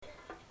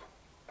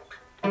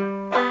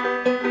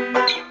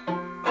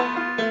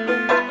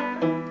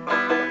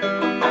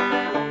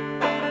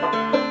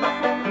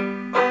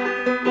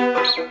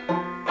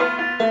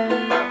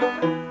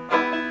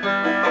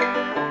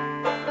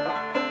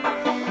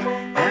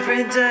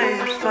Every day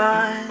a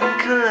fine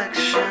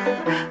collection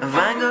of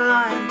angle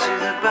line to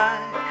the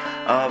back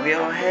of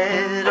your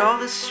head. All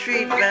the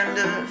street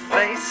vendor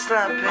face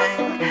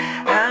slapping,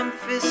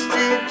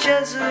 ham-fisted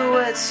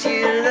Jesuits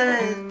you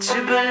led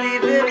to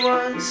believe it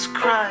was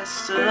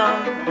Christ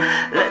alone.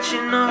 Let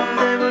you know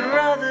they would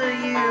rather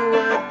you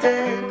were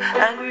dead.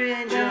 Angry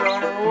angel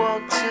on a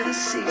walk to the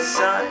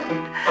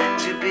seaside,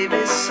 to be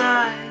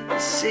beside the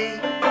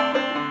sea.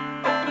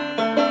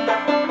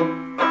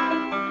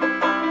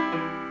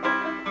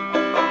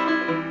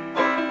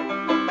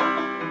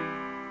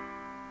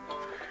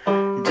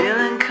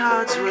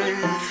 Cards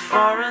with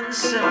foreign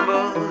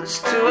symbols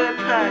to a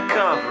pack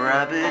of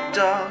rabid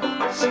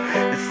dogs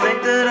who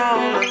think that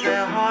all of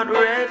their hot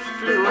red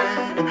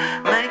fluid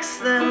makes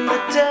them the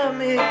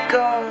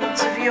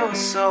demigods of your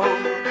soul.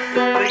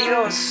 But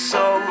your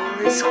soul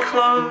is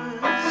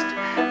closed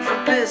for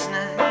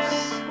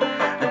business.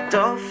 A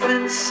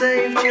dolphin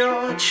saved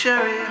your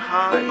cherry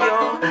heart,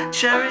 your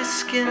cherry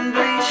skin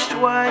bleached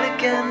white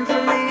again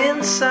from the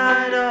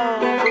inside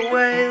of a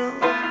whale.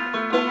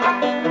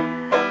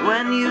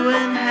 When you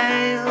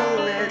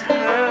inhale, it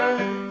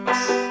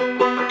hurts.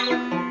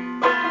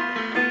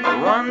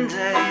 One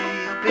day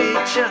you'll be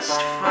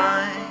just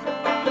fine.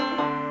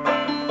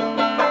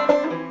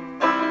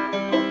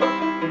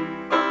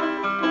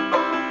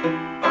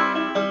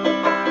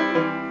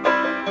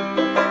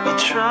 You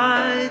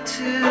try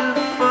to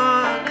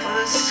fuck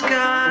the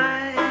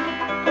sky,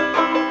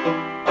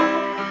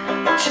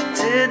 but you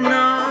did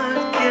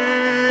not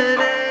get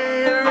a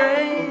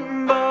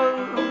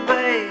rainbow,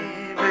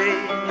 baby,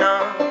 no.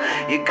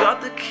 You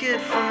got the kid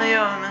from the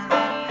Omen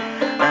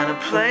and a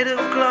plate of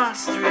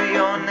glass through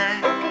your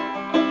neck.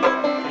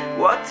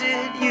 What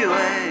did you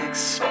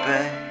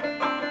expect?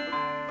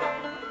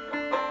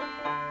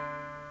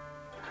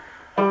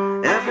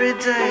 Every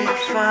day a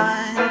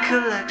fine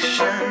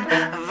collection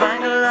of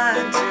angle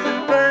line to the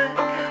back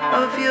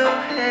of your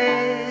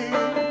head.